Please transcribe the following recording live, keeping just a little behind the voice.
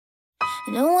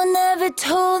No one ever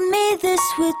told me this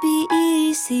would be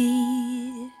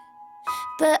easy,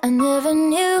 but I never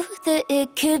knew that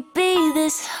it could be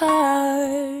this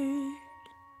hard.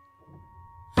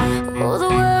 Oh, the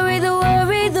worry, the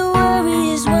worry, the worry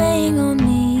is weighing on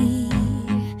me.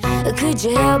 Could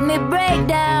you help me break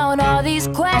down all these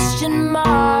question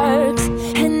marks?